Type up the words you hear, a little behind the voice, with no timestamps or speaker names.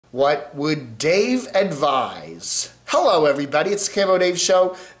What would Dave advise? Hello, everybody. It's the Camo Dave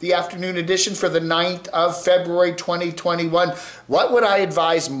Show, the afternoon edition for the 9th of February, 2021. What would I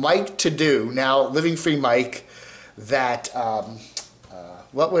advise Mike to do? Now, Living Free Mike,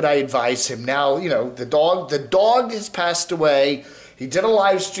 what would I advise him? Now, you know, the dog has passed away. He did a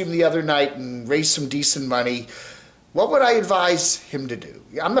live stream the other night and raised some decent money. What would I advise him to do?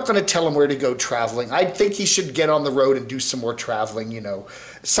 I'm not going to tell him where to go traveling. I think he should get on the road and do some more traveling, you know,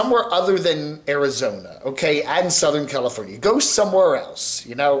 somewhere other than Arizona, okay, and Southern California. Go somewhere else,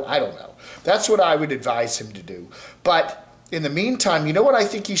 you know, I don't know. That's what I would advise him to do. But in the meantime, you know what I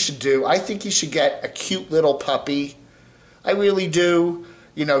think he should do? I think he should get a cute little puppy. I really do.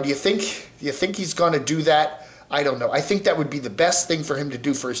 You know, do you think he's going to do that? I don't know. I think that would be the best thing for him to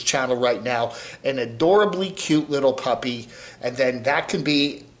do for his channel right now. An adorably cute little puppy. And then that can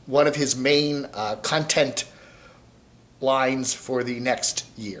be one of his main content lines for the next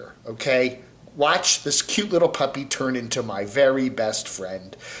year. Okay? Watch this cute little puppy turn into my very best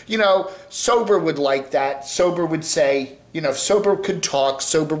friend. You know, Sober would like that. Sober would say, you know, if Sober could talk,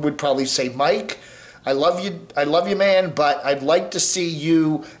 Sober would probably say, Mike, I love you, man, but I'd like to see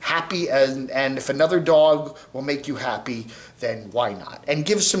you happy, and if another dog will make you happy, then why not? And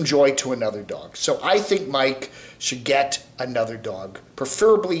give some joy to another dog. So I think Mike should get another dog,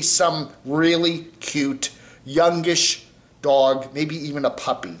 preferably some really cute, youngish dog, maybe even a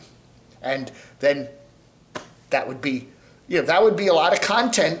puppy. And then that would be, you know, that would be a lot of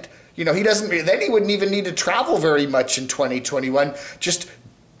content. You know, then he wouldn't even need to travel very much in 2021. Just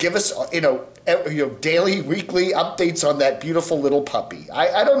give us, you know, daily, weekly updates on that beautiful little puppy.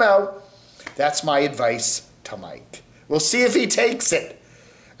 I don't know. That's my advice to Mike. We'll see if he takes it.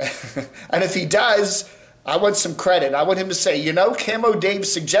 And if he does, I want some credit. I want him to say, you know, Camo Dave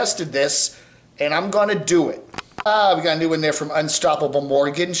suggested this, and I'm going to do it. We got a new one there from Unstoppable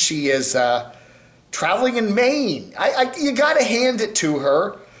Morgan. She is traveling in Maine. You got to hand it to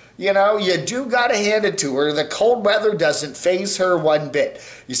her. You know, you do got to hand it to her. The cold weather doesn't faze her one bit.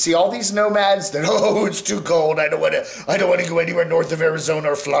 You see all these nomads that, oh, it's too cold. I don't want to go anywhere north of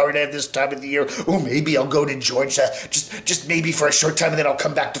Arizona or Florida at this time of the year. Oh, maybe I'll go to Georgia, just maybe for a short time, and then I'll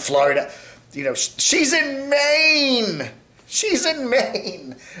come back to Florida. You know, she's in Maine. She's in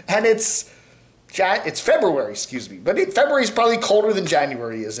Maine, and it's February, excuse me. But February is probably colder than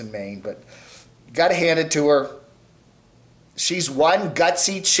January is in Maine. But you got to hand it to her. She's one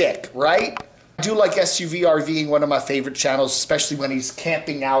gutsy chick, right? I do like SUV RVing, one of my favorite channels, especially when he's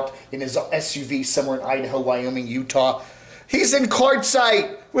camping out in his SUV somewhere in Idaho, Wyoming, Utah. He's in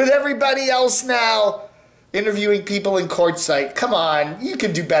Quartzsite with everybody else now, interviewing people in Quartzsite. Come on, you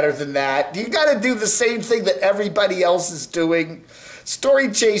can do better than that. You got to do the same thing that everybody else is doing.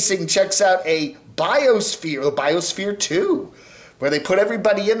 Story Chasing checks out a Biosphere 2. Where they put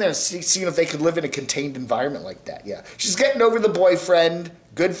everybody in there and seeing if they could live in a contained environment like that. Yeah, she's getting over the boyfriend.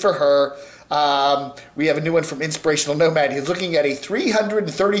 Good for her. We have a new one from Inspirational Nomad. He's looking at a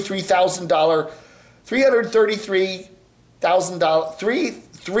 $333,000.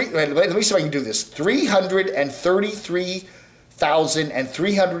 Let me see if I can do this.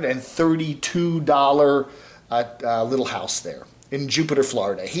 $333,332 little house there in Jupiter,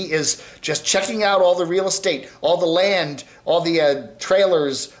 Florida. He is just checking out all the real estate, all the land, all the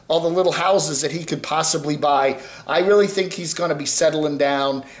trailers, all the little houses that he could possibly buy. I really think he's going to be settling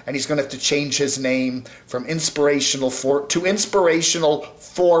down, and he's going to have to change his name from Inspirational to Inspirational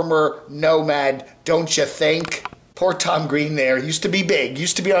Former Nomad, don't you think? Poor Tom Green there. Used to be big.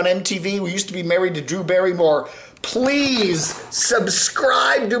 Used to be on MTV. We used to be married to Drew Barrymore. Please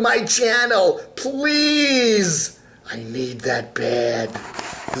subscribe to my channel. Please. I need that bad,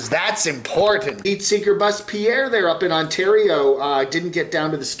 because that's important. Heat Seeker Bus Pierre, they're up in Ontario. Didn't get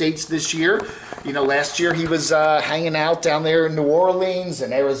down to the States this year. You know, last year he was hanging out down there in New Orleans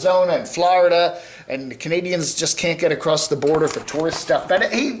and Arizona and Florida, and the Canadians just can't get across the border for tourist stuff.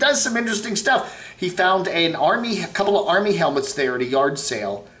 But he does some interesting stuff. He found a couple of Army helmets there at a yard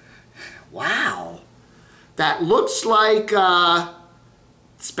sale. Wow. That looks like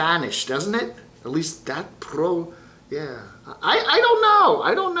Spanish, doesn't it? At least that yeah. I don't know.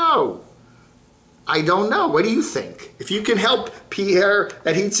 I don't know. What do you think? If you can help Pierre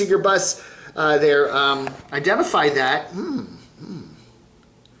at Heat Seeker Bus identify that.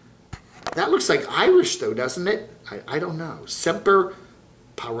 That looks like Irish, though, doesn't it? I don't know. Semper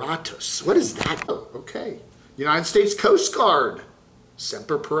Paratus. What is that? Oh, okay. United States Coast Guard.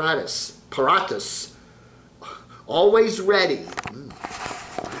 Semper Paratus. Always ready.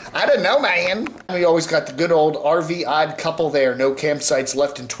 I don't know, man. We always got the good old RV odd couple there. No campsites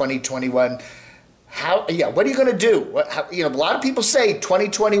left in 2021. What are you going to do? A lot of people say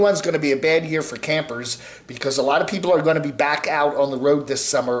 2021 is going to be a bad year for campers because a lot of people are going to be back out on the road this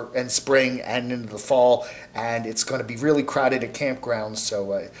summer and spring and into the fall, and it's going to be really crowded at campgrounds. So,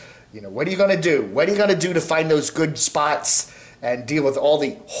 what are you going to do? What are you going to do to find those good spots and deal with all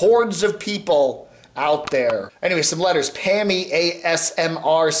the hordes of people out there? Anyway, some letters. Pammy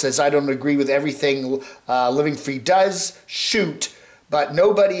ASMR says, I don't agree with everything Living Free does. Shoot. But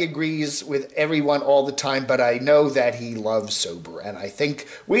nobody agrees with everyone all the time, but I know that he loves sober. And I think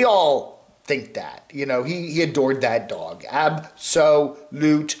we all think that. He adored that dog. Absolutely.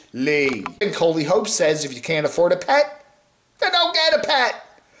 And Coley Hope says, if you can't afford a pet, then don't get a pet.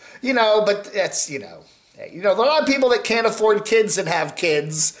 But that's, there are a lot of people that can't afford kids and have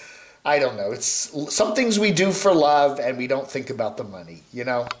kids. I don't know. It's some things we do for love and we don't think about the money,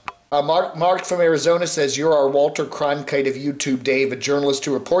 Mark from Arizona says, you're our Walter Cronkite of YouTube, Dave. A journalist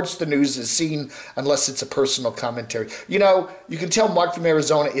who reports the news is seen unless it's a personal commentary. You can tell Mark from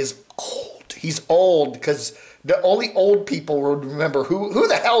Arizona is old. He's old because the only old people would remember who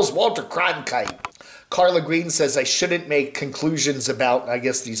the hell's Walter Cronkite. Carla Green says, I shouldn't make conclusions about, I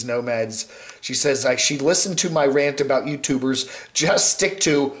guess, these nomads. She says, she listened to my rant about YouTubers. Just stick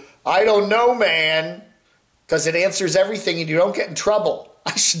to, I don't know, man, because it answers everything and you don't get in trouble.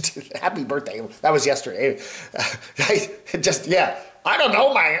 I should do happy birthday. That was yesterday. I don't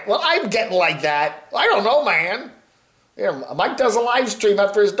know, man. Well, I'm getting like that. I don't know, man. Mike does a live stream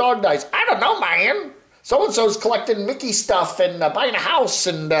after his dog dies. I don't know, man. So-and-so's collecting Mickey stuff and buying a house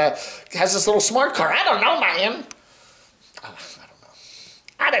and has this little smart car. I don't know, man.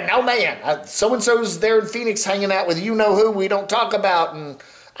 I don't know, man. So-and-so's there in Phoenix hanging out with you-know-who we don't talk about. And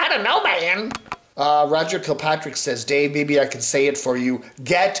I don't know, man. Roger Kilpatrick says, Dave, maybe I can say it for you.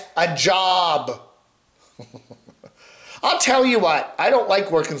 Get a job. I'll tell you what, I don't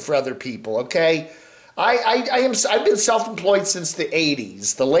like working for other people, okay? I've been self-employed since the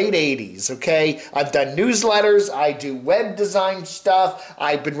 80s, the late 80s, okay? I've done newsletters, I do web design stuff,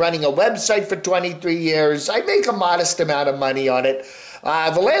 I've been running a website for 23 years, I make a modest amount of money on it.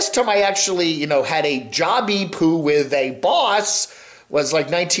 The last time I actually, had a jobby poo with a boss was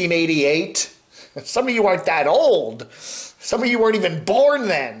like 1988. Some of you aren't that old. Some of you weren't even born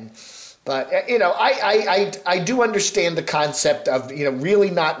then. But, I do understand the concept of, really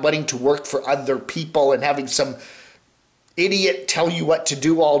not wanting to work for other people and having some idiot tell you what to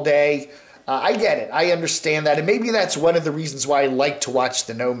do all day. I get it. I understand that. And maybe that's one of the reasons why I like to watch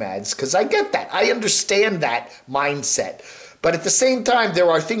the Nomads, because I get that. I understand that mindset. But at the same time,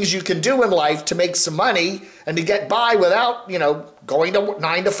 there are things you can do in life to make some money and to get by without, going to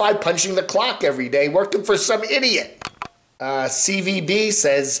 9 to 5, punching the clock every day, working for some idiot. CVB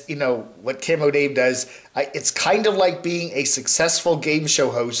says, what Camo Dave does, it's kind of like being a successful game show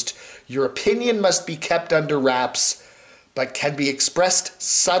host. Your opinion must be kept under wraps, but can be expressed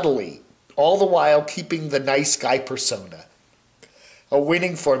subtly, all the while keeping the nice guy persona. A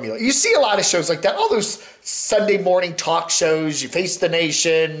winning formula. You see a lot of shows like that. All those Sunday morning talk shows, You Face the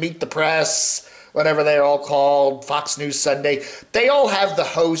Nation, Meet the Press, whatever they're all called, Fox News Sunday. They all have the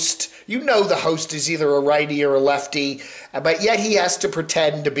host. The host is either a righty or a lefty, but yet he has to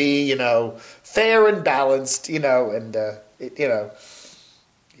pretend to be, fair and balanced,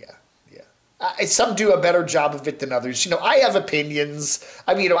 some do a better job of it than others. I have opinions.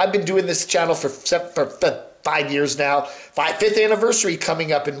 I've been doing this channel for 5 years now. 5th anniversary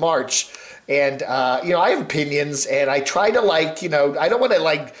coming up in March. And, I have opinions, and I try to, I don't want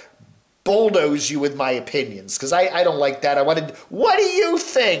to, bulldoze you with my opinions, because I don't like that. What do you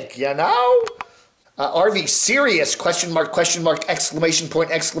think, RV serious, question mark, exclamation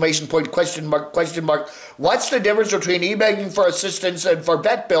point, question mark. What's the difference between e-begging for assistance and for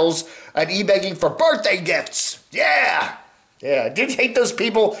vet bills and e-begging for birthday gifts? Yeah. Did you hate those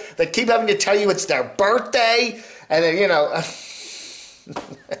people that keep having to tell you it's their birthday? And then,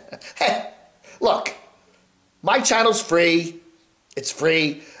 hey, look, my channel's free. It's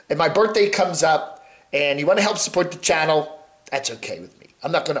free. And my birthday comes up and you want to help support the channel, that's okay with me.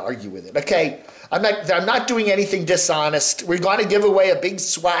 I'm not going to argue with it, okay? I'm not doing anything dishonest. We're going to give away a big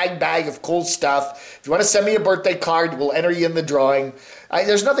swag bag of cool stuff. If you want to send me a birthday card, we'll enter you in the drawing.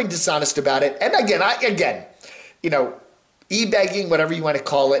 There's nothing dishonest about it. And again, e-begging, whatever you want to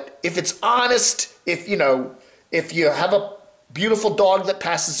call it, if it's honest, if you have a beautiful dog that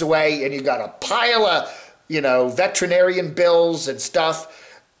passes away and you got a pile of, veterinarian bills and stuff,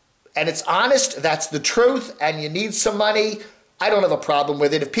 and it's honest, that's the truth, and you need some money, I don't have a problem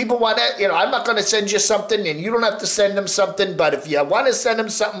with it. If people want to, I'm not going to send you something, and you don't have to send them something, but if you want to send them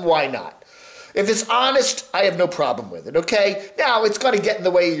something, why not? If it's honest, I have no problem with it, okay? Now, it's going to get in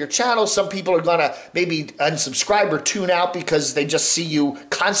the way of your channel. Some people are going to maybe unsubscribe or tune out because they just see you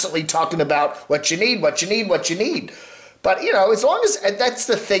constantly talking about what you need, what you need, what you need. But, you know, as long as, and that's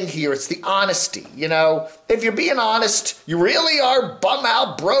the thing here, it's the honesty, you know? If you're being honest, you really are bum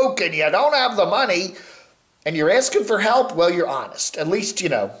out broke and you don't have the money, and you're asking for help, well, you're honest. At least, you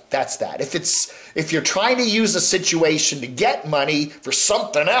know, that's that. If you're trying to use a situation to get money for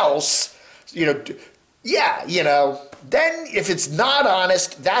something else, you know, yeah, you know, then if it's not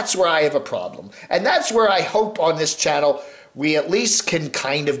honest, that's where I have a problem. And that's where I hope on this channel we at least can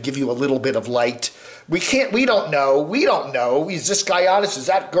kind of give you a little bit of light. We don't know. Is this guy honest? Is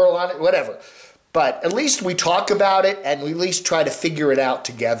that girl honest? Whatever. But at least we talk about it and we at least try to figure it out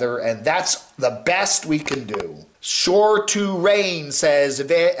together, and that's the best we can do. Sure to Rain says,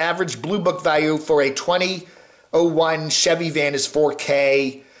 average Blue Book value for a 2001 Chevy van is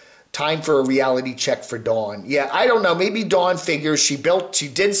 $4K. Time for a reality check for Dawn. Yeah, I don't know. Maybe Dawn figures she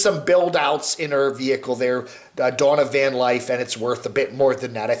did some build outs in her vehicle there, Dawn of Van Life, and it's worth a bit more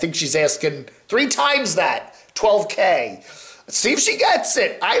than that. I think she's asking 3 times that, $12K. See if she gets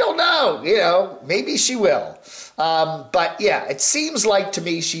it. I don't know. You know, maybe she will. But yeah, it seems like to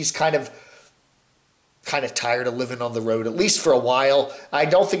me she's kind of tired of living on the road, at least for a while. I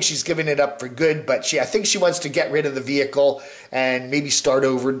don't think she's giving it up for good, but I think she wants to get rid of the vehicle and maybe start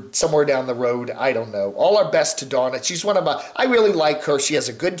over somewhere down the road. I don't know. All our best to Dawn. She's I really like her. She has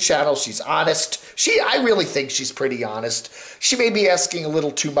a good channel. She's honest. I really think she's pretty honest. She may be asking a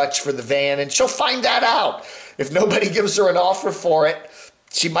little too much for the van, and she'll find that out. If nobody gives her an offer for it,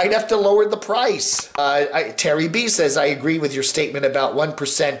 she might have to lower the price. Terry B says, I agree with your statement about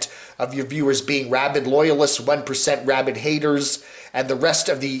 1% of your viewers being rabid loyalists, 1% rabid haters, and the rest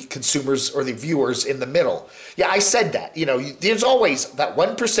of the consumers or the viewers in the middle. Yeah, I said that. You know, there's always that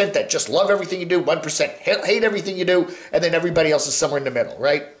 1% that just love everything you do, 1% hate everything you do, and then everybody else is somewhere in the middle,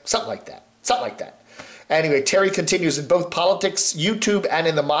 right? Something like that. Something like that. Anyway, Terry continues, in both politics, YouTube, and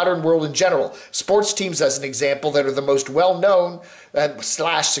in the modern world in general, sports teams, as an example, that are the most well-known /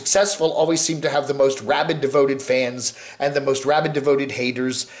 successful always seem to have the most rabid devoted fans and the most rabid devoted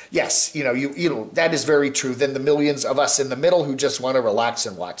haters. Yes, you know, that is very true. Then the millions of us in the middle who just want to relax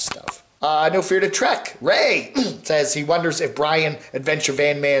and watch stuff. No Fear to Trek. Ray says he wonders if Brian Adventure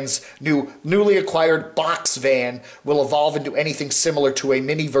Van Man's newly acquired box van will evolve into anything similar to a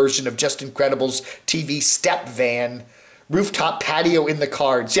mini version of Just Incredible's TV step van. Rooftop patio in the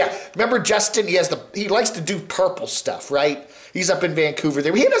cards. Yeah, remember Justin? He likes to do purple stuff, right? He's up in Vancouver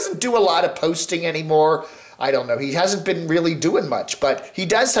there. He doesn't do a lot of posting anymore. I don't know. He hasn't been really doing much, but he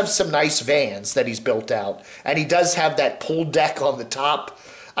does have some nice vans that he's built out, and he does have that pull deck on the top.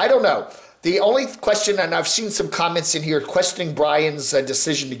 I don't know. The only question, and I've seen some comments in here questioning Brian's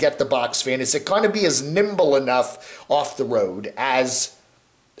decision to get the box van, is it going to be as nimble enough off the road as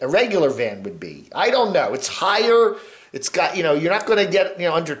a regular van would be? I don't know. It's higher. It's got, you know, you're not going to get, you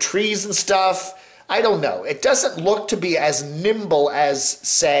know, under trees and stuff. I don't know. It doesn't look to be as nimble as,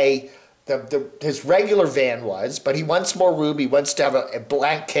 say, his regular van was, but he wants more room. He wants to have a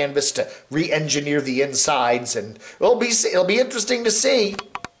blank canvas to re-engineer the insides, and it'll be interesting to see.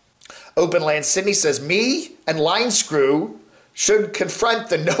 Open Land Sydney says, me and Line Screw should confront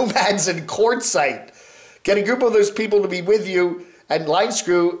the nomads in Quartzsite. Get a group of those people to be with you and Line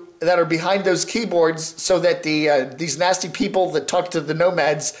Screw that are behind those keyboards so that these nasty people that talk to the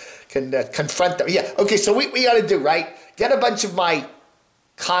nomads can confront them. Yeah, okay, so we got to do, right? Get a bunch of my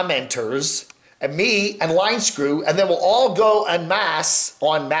commenters and me and Line Screw, and then we'll all go en masse,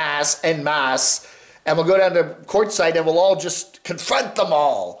 and we'll go down to Quartzsite and we'll all just confront them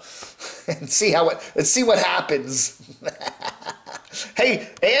all and see what happens. Hey,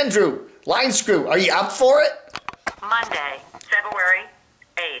 Andrew, Line Screw, are you up for it? Monday, February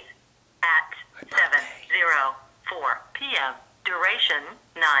 8th at 7:04 p.m. Duration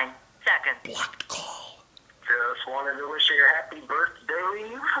 9 seconds. Blocked call. Just wanted to wish you a happy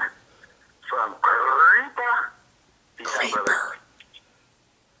birthday from Creeper. Creeper.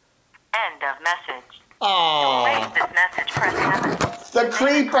 End of message. Aww. To erase this message, press 7. The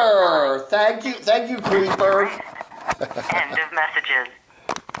Creeper. Thank you, Creeper. End of messages.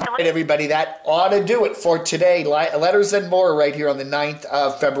 Right, everybody, that ought to do it for today. Letters and more right here on the 9th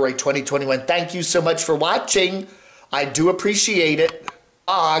of February 2021. Thank you so much for watching. I do appreciate it.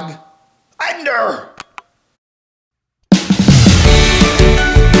 Og. Ender.